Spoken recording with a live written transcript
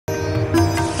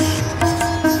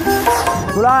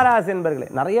துளாராசி என்பர்களே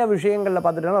நிறைய விஷயங்களில்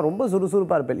பார்த்துட்டோம்னா ரொம்ப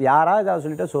சுறுசுறுப்பாக இருப்பேன். யாராவது ஏதாவது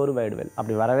சொல்லிட்டு சோர்வாயிடுவேன்.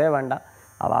 அப்படி வரவே வேண்டாம்.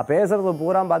 அவள் பேசுகிறது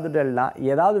பூரா பார்த்துட்டேன்னா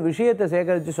ஏதாவது விஷயத்தை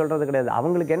சேகரித்து சொல்கிறது கிடையாது.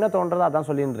 அவங்களுக்கு என்ன தோன்றதோ அதான்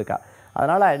சொல்லின்னு இருக்கா.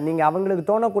 அதனால் நீங்கள் அவங்களுக்கு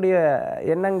தோணக்கூடிய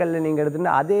எண்ணங்களில் நீங்கள்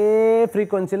எடுத்துகிட்டு அதே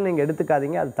ஃப்ரீக்குவன்சியில் நீங்கள்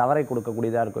எடுத்துக்காதீங்க. அது தவறை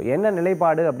கொடுக்கக்கூடியதாக இருக்கும். என்ன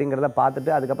நிலைப்பாடு அப்படிங்கிறத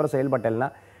பார்த்துட்டு அதுக்கப்புறம் செயல்பட்டேன்னா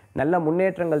நல்ல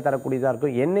முன்னேற்றங்கள் தரக்கூடியதாக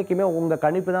இருக்கும். என்றைக்குமே உங்கள்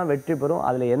கணிப்பு தான் வெற்றி பெறும்.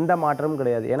 அதில் எந்த மாற்றமும்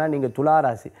கிடையாது. ஏன்னா நீங்கள்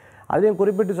துளாராசி. அதையும்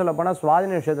குறிப்பிட்டு சொல்லப்போனால் சுவாதி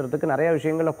நட்சத்திரத்துக்கு நிறைய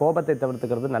விஷயங்களில் கோபத்தை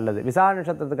தவிர்த்துக்கிறது நல்லது. விசாக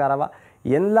நட்சத்திரத்துக்காரவா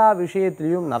எல்லா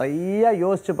விஷயத்திலையும் நிறைய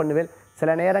யோசித்து பண்ணுவேன்.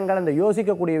 சில நேரங்கள் அந்த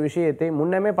யோசிக்கக்கூடிய விஷயத்தை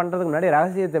முன்னமே பண்ணுறதுக்கு முன்னாடி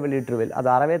ரகசியத்தை வெளியிட்டுருவேன். அதை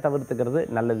அறவே தவிர்த்துக்கிறது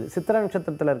நல்லது. சித்திர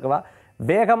நட்சத்திரத்தில் இருக்கவா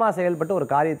வேகமாக செயல்பட்டு ஒரு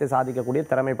காரியத்தை சாதிக்கக்கூடிய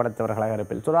திறமை படைத்தவர்களாக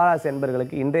இருப்பேன். துளாராசி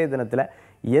என்பவர்களுக்கு இன்றைய தினத்தில்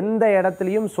எந்த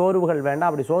இடத்துலையும் சோர்வுகள் வேண்டாம்.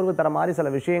 அப்படி சோர்வு தர மாதிரி சில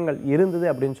விஷயங்கள் இருந்தது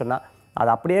அப்படின்னு சொன்னால் அதை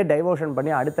அப்படியே டைவர்ஷன்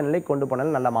பண்ணி அடுத்த நிலைக்கு கொண்டு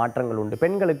போனாலும் நல்ல மாற்றங்கள் உண்டு.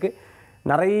 பெண்களுக்கு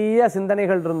நிறைய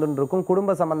சிந்தனைகள் இருந்துருக்கும்.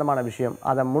 குடும்ப சம்பந்தமான விஷயம்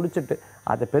அதை முடிச்சுட்டு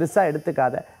அதை பெருசாக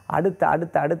எடுத்துக்காத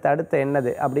அடுத்த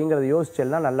என்னது அப்படிங்கிறத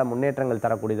யோசிச்சல்னா நல்ல முன்னேற்றங்கள்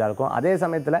தரக்கூடியதாக இருக்கும். அதே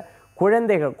சமயத்தில்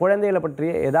குழந்தைகளை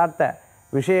பற்றிய யதார்த்த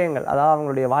விஷயங்கள், அதாவது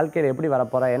அவங்களுடைய வாழ்க்கையில் எப்படி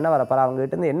வரப்போகிறா, என்ன வரப்போகிறா,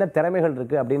 அவங்ககிட்ட என்ன திறமைகள்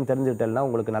இருக்குது அப்படின்னு தெரிஞ்சுக்கிட்டேன்னா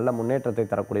உங்களுக்கு நல்ல முன்னேற்றத்தை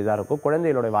தரக்கூடியதாக இருக்கும்.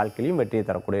 குழந்தைகளுடைய வாழ்க்கையிலையும் வெற்றியை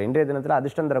தரக்கூடிய இன்றைய தினத்தில்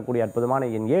அதிர்ஷ்டம் தரக்கூடிய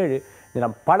அற்புதமான எண் 7.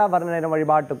 நிறம் பல வர்ண நிறம்.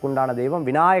 வழிபாட்டுக்குண்டான தெய்வம்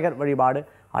விநாயகர் வழிபாடு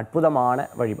அற்புதமான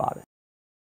வழிபாடு.